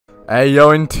Hey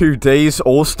yo, in today's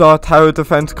All-Star Tower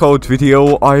Defense Code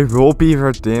video, I will be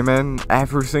redeeming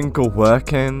every single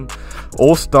working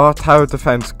All-Star Tower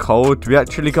Defense code. We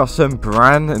actually got some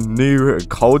brand new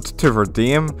codes to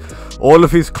redeem. All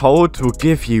of these codes will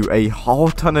give you a whole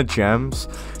ton of gems.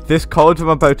 This code I'm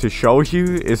about to show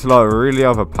you is like really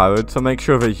overpowered, so make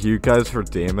sure that you guys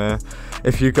redeem it.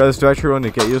 If you guys do actually want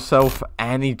to get yourself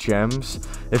any gems,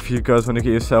 if you guys want to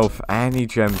get yourself any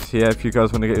gems here, if you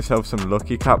guys want to get yourself some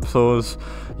lucky capsules,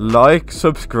 like,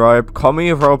 subscribe, comment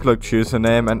your Roblox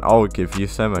username and I'll give you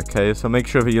some, okay? So make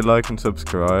sure that you like and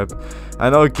subscribe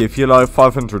and I'll give you like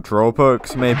 500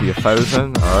 Robux, maybe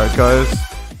 1,000, alright guys?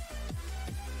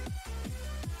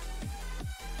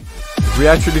 We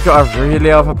actually got a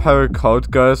really overpowered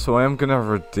code, guys, so I am gonna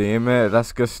redeem it.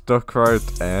 Let's get stuck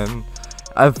right in.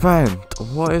 Event,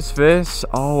 what is this?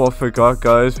 Oh, I forgot,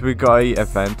 guys, we got an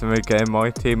event in the game. My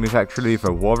team is actually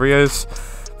the Warriors.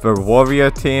 The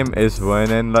Warrior team is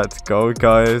winning. Let's go,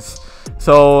 guys.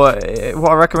 So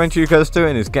what I recommend you guys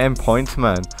doing is getting points,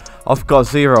 man. I've got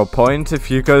 0 points.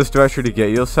 If you guys do actually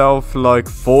get yourself like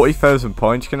 40,000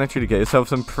 points, you can actually get yourself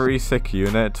some pretty sick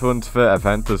units once the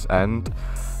event does end.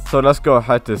 So let's go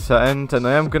ahead to send, and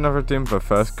I am going to redeem the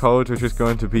first code, which is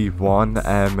going to be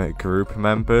 1 group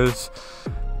members.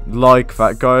 Like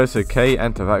that, guys, okay,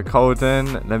 enter that code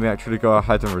in. Let me actually go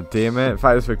ahead and redeem it.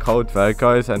 That is the code there,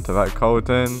 guys, enter that code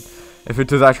in. If it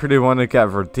does actually want to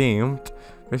get redeemed,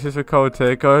 this is the code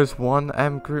here, guys,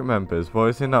 1 group members. Why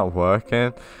is it not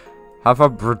working? Have I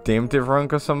redeemed it wrong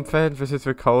or something? This is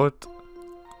the code.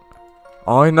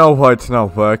 I know why it's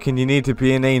not working. You need to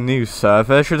be in a new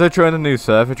server. Should I join a new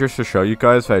server just to show you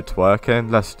guys how it's working?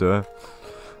 Let's do it.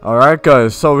 Alright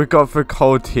guys, so we got the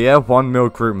code here, 1 mil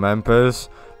group members.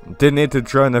 Didn't need to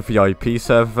join a VIP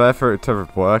server for it to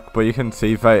work, but you can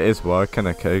see that it is working,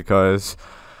 okay guys.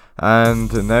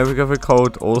 And now we got the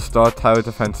code All-Star Tower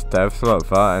Defense Devs, like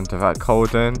that, enter that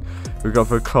code in. We got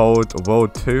the code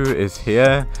World 2 is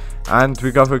here. And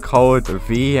we got the code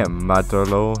V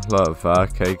Madolo, like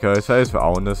that, okay guys, that is the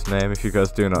owner's name if you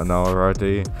guys do not know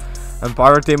already. And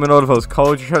by redeeming all of those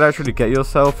codes, you should actually get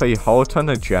yourself a whole ton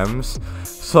of gems.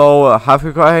 So, have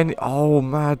we got any? Oh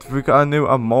man, we got a new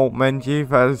emote menu,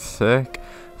 that is sick.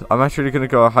 I'm actually going to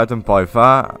go ahead and buy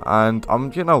that,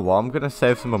 and you know what, I'm going to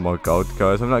save some of my gold,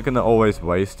 guys. I'm not going to always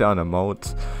waste it on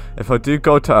emotes. If I do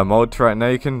go to emotes right now,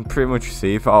 you can pretty much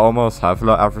see if I almost have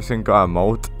like every single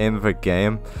emote in the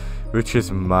game, which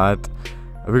is mad.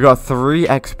 We got 3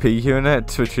 XP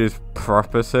units, which is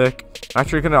proper sick.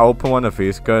 Actually going to open one of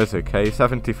these, guys, okay,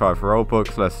 75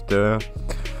 Robux, let's do it.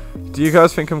 Do you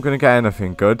guys think I'm going to get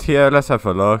anything good here? Let's have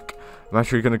a look. I'm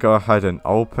actually going to go ahead and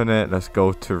open it. Let's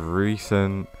go to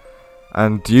recent.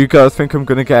 And do you guys think I'm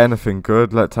going to get anything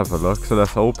good? Let's have a look. So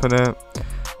let's open it.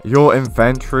 Your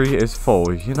inventory is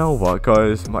full. You know what,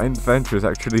 guys? My inventory is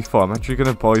actually full. I'm actually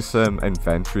going to buy some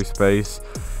inventory space.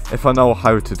 If I know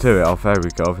how to do it. Oh, there we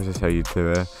go. This is how you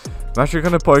do it. I'm actually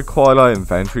going to buy quite a lot of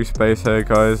inventory space here,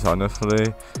 guys,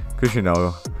 honestly. Because, you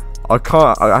know, I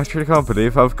actually can't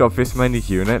believe I've got this many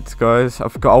units, guys.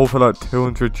 I've got over like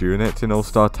 200 units in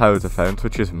All-Star Tower Defense,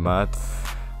 which is mad.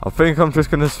 I think I'm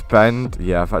just going to spend...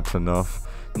 Yeah, that's enough.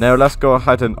 Now, let's go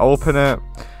ahead and open it.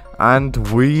 And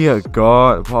we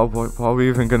got... What are we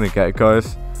even going to get,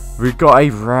 guys? We got a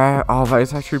rare... Oh, that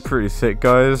is actually pretty sick,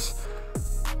 guys.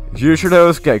 Usually I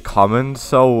always get commons,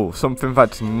 so something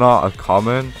that's not a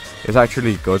common is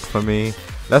actually good for me.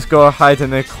 Let's go ahead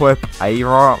and equip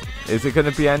A-Rot. Is it going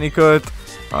to be any good?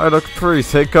 Oh, it looks pretty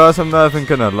sick, guys. I'm not even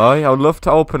going to lie. I'd love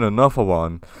to open another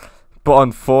one. But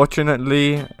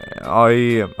unfortunately,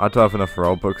 I don't have enough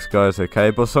Robux, guys, okay?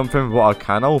 But something what I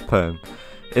can open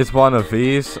is one of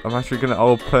these. I'm actually going to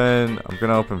open... I'm going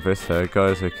to open this here,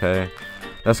 guys, okay?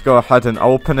 Let's go ahead and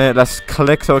open it. Let's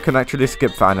click so I can actually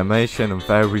skip the animation. And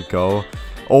there we go.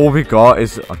 All we got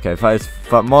is... Okay,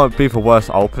 that might be the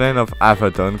worst opening I've ever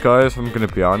done, guys. I'm going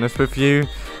to be honest with you.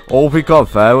 All we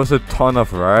got there was a ton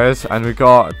of rares. And we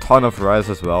got a ton of rares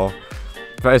as well.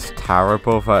 That is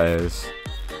terrible, that is.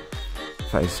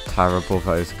 That is terrible,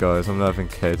 that is, guys. I'm not even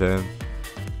kidding.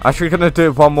 Actually, going to do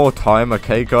it one more time,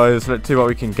 okay, guys? Let's see what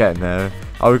we can get now.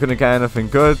 Are we going to get anything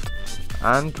good?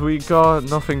 And we got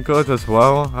nothing good as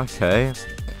well. Okay.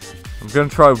 I'm going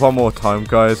to try it one more time,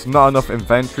 guys. Not enough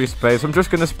inventory space. I'm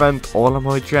just going to spend all of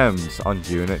my gems on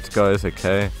units, guys,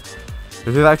 okay?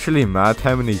 This is actually mad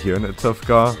how many units I've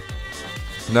got.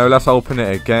 Now, let's open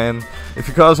it again. If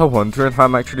you guys are wondering how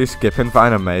I'm actually skipping the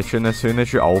animation, as soon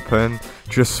as you open,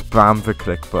 just spam the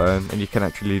click button and you can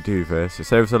actually do this. It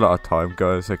saves a lot of time,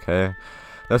 guys, okay?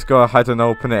 Let's go ahead and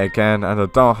open it again, and I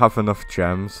don't have enough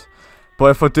gems. But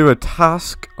if I do a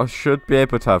task, I should be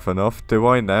able to have enough. Do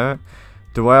I now?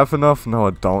 Do I have enough? No,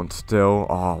 I don't still.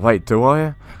 Oh, wait, do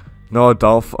I? No, I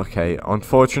don't. Okay,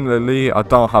 unfortunately, I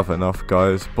don't have enough,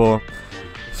 guys. But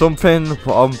something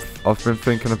I've been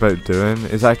thinking about doing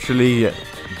is actually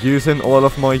using all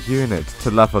of my units to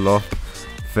level up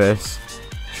this.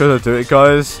 Should I do it,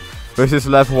 guys? This is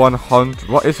level 100.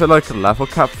 What is it, like a level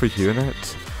cap for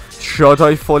units? Should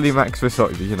I fully max this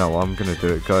up? You know what, I'm gonna do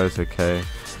it, guys. Okay,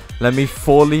 let me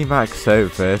fully max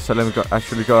out this. So let me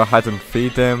actually go ahead and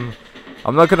feed him.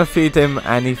 I'm not gonna feed him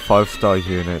any 5-star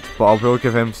units, but I will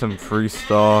give him some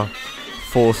 3-star,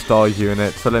 4-star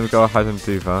units. So let me go ahead and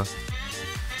do that.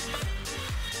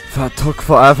 That took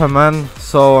forever, man.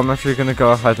 So I'm actually gonna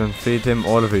go ahead and feed him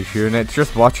all of his units.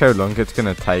 Just watch how long it's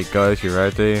gonna take, guys. You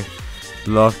ready?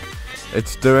 Look,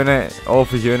 it's doing it. All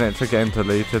the units are getting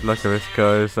deleted. Look at this,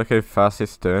 guys. Look how fast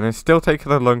it's doing. It's still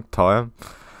taking a long time.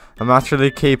 I'm actually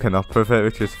keeping up with it,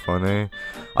 which is funny.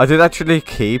 I did actually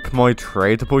keep my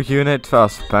tradable unit that I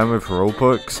spent with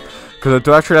Robux, because I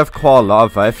do actually have quite a lot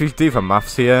of that. If you do the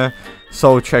maths here,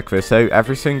 so check this out.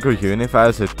 Every single unit that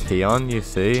has a T on, you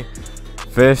see?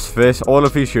 This, all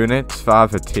of these units that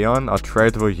have a T on are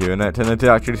tradable units, and I did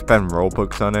actually spend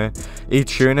Robux on it.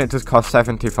 Each unit does cost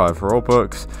 75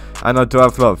 Robux, and I do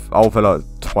have like over like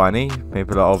 20,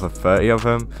 maybe like over 30 of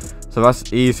them. So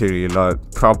that's easily like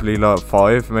probably like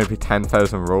 5, maybe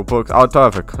 10,000 Robux. I don't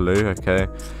have a clue. Okay,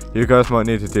 you guys might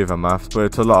need to do the maths, but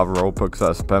it's a lot of Robux that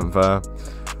I spent there.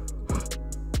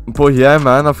 But yeah,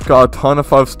 man, I've got a ton of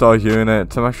 5-star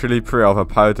units. I'm actually pretty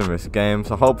overpowered in this game,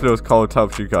 so hopefully this code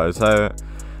helps you guys out.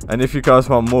 And if you guys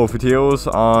want more videos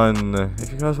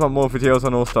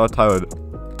on All-Star Tower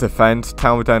Defense,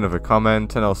 tell me down in the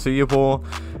comments, and I'll see you all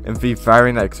in the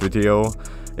very next video.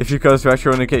 If you guys actually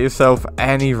want to get yourself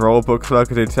any Robux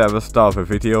like I did at the start of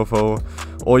the video for,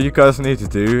 all you guys need to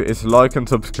do is like and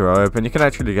subscribe, and you can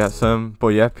actually get some. But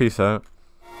yeah, peace out.